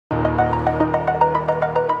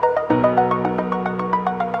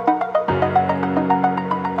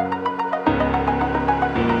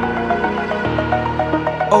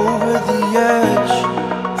Over the edge,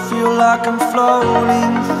 feel like I'm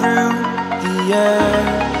floating through the air.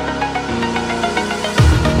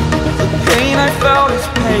 The pain I felt is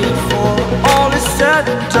paid for, all is said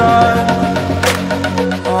and done.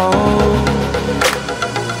 Oh,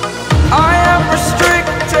 I am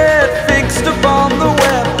restricted, fixed upon the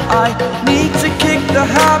web. I need to kick the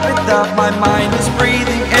habit that my mind is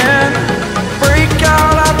breathing in. Break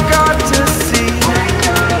out, I've got to see.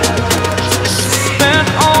 Spent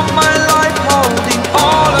all my life holding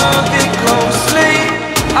all of it closely.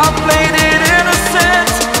 I played it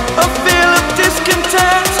innocent, a feel of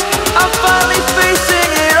discontent. I'm finally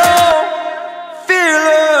facing it all,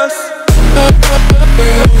 fearless.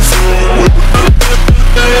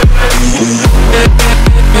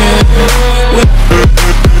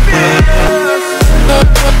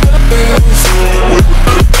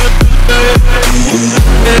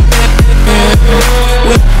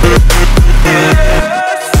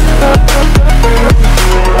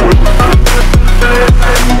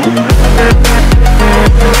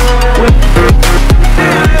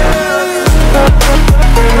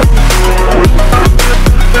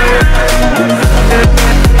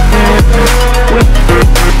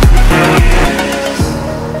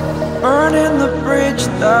 Burning the bridge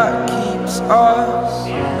that keeps us.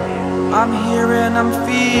 I'm here and I'm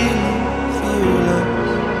feeling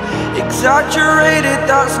fearless. Exaggerated,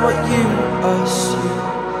 that's what you assume.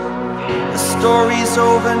 The story's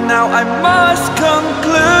over now, I must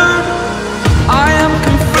conclude. I am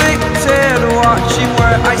conflicted, watching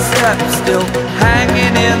where I step, still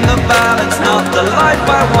hanging in the balance. Not the life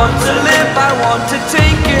I want to live, I want to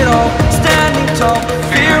take it all. Standing tall,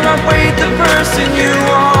 fear outweighed the person you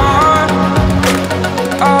are.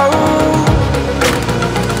 Oh,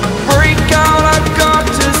 break out, I've got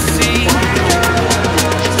to see.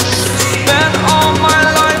 Spent all my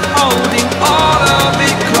life holding all of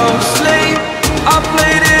it closely. I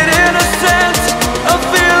played it innocent, a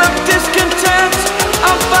feel of discontent.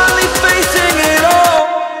 I'm finally facing it all,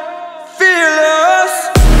 fearless.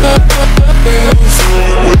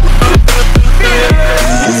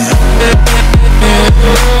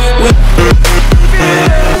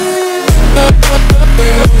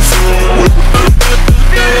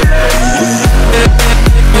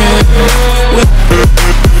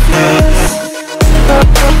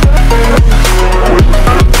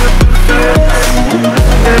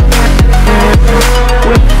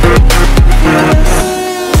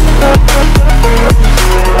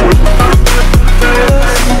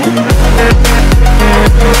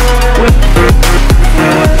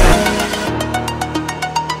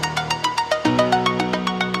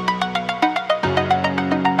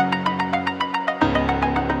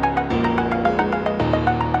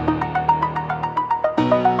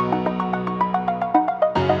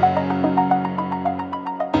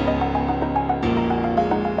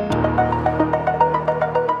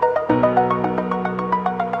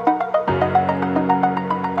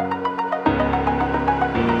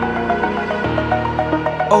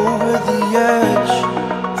 Over the edge,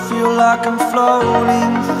 feel like I'm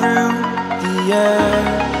floating through the air.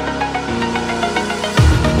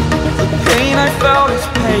 The pain I felt is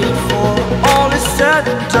paid for, all is said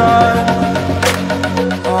and done.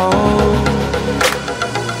 Oh,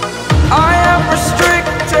 I am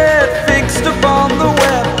restricted, fixed upon the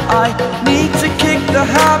web. I need to kick the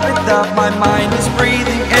habit that my mind is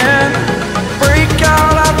breathing in. Break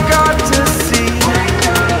out, I've got to see.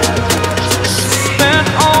 Spent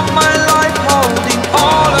all my life holding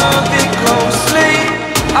all of it closely.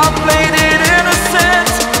 I played it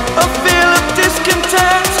innocent, a feel of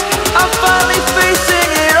discontent. I'm finally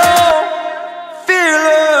facing it all,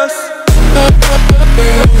 fearless.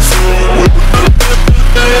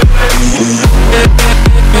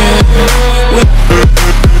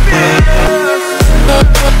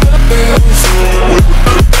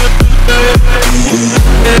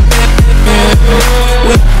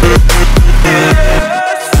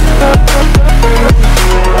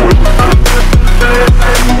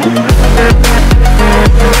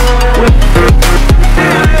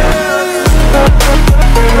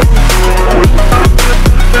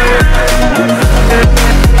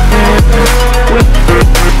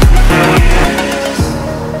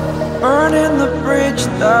 Burning the bridge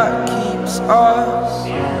that keeps us.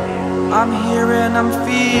 I'm here and I'm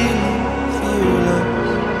feeling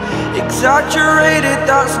fearless. Exaggerated,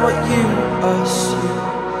 that's what you assume.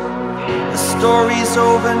 The story's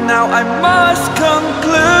over now, I must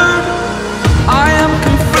conclude. I am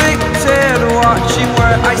conflicted, watching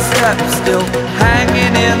where I step, step, still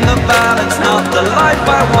hanging in the balance. Not the life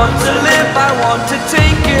I want to live, I want to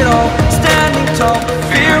take it all. Standing tall,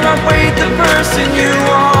 fear outweighed the person you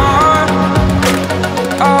are.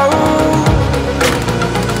 Oh,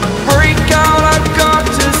 break out, I've got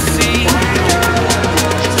to see.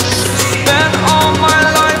 Spent all my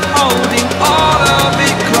life holding all of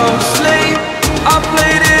it closely. I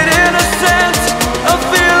played it innocent, a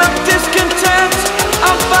feel of discontent.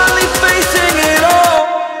 I'm finally facing it all,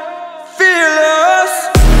 fearless.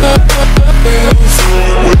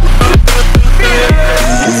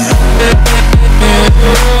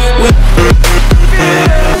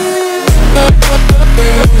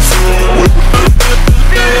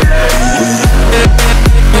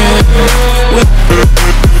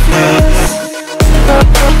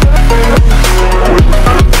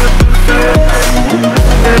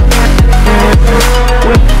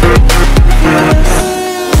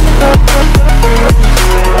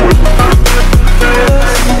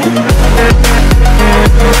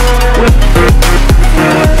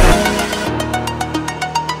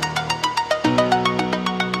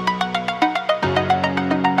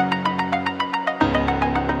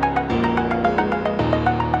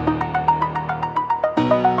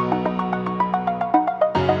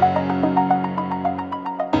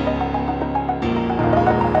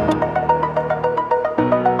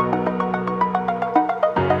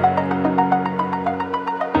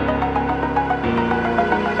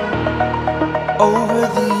 Over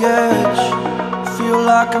the edge, feel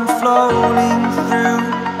like I'm floating through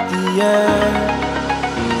the air.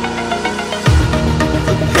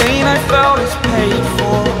 The pain I felt is paid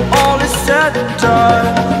for, all is said and done.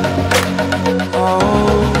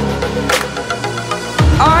 Oh,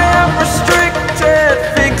 I am restricted,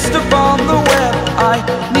 fixed upon the web. I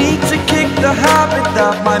need to kick the habit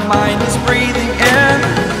that my mind is breathing in.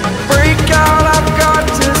 Break out, I've got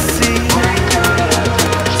to see.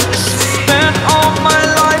 Spent all my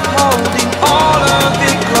life holding all of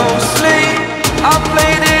it closely. I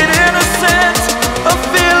played it innocent, a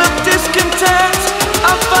feel of discontent.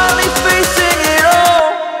 I'm finally facing it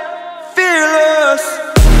all, fearless.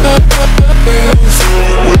 Fearless.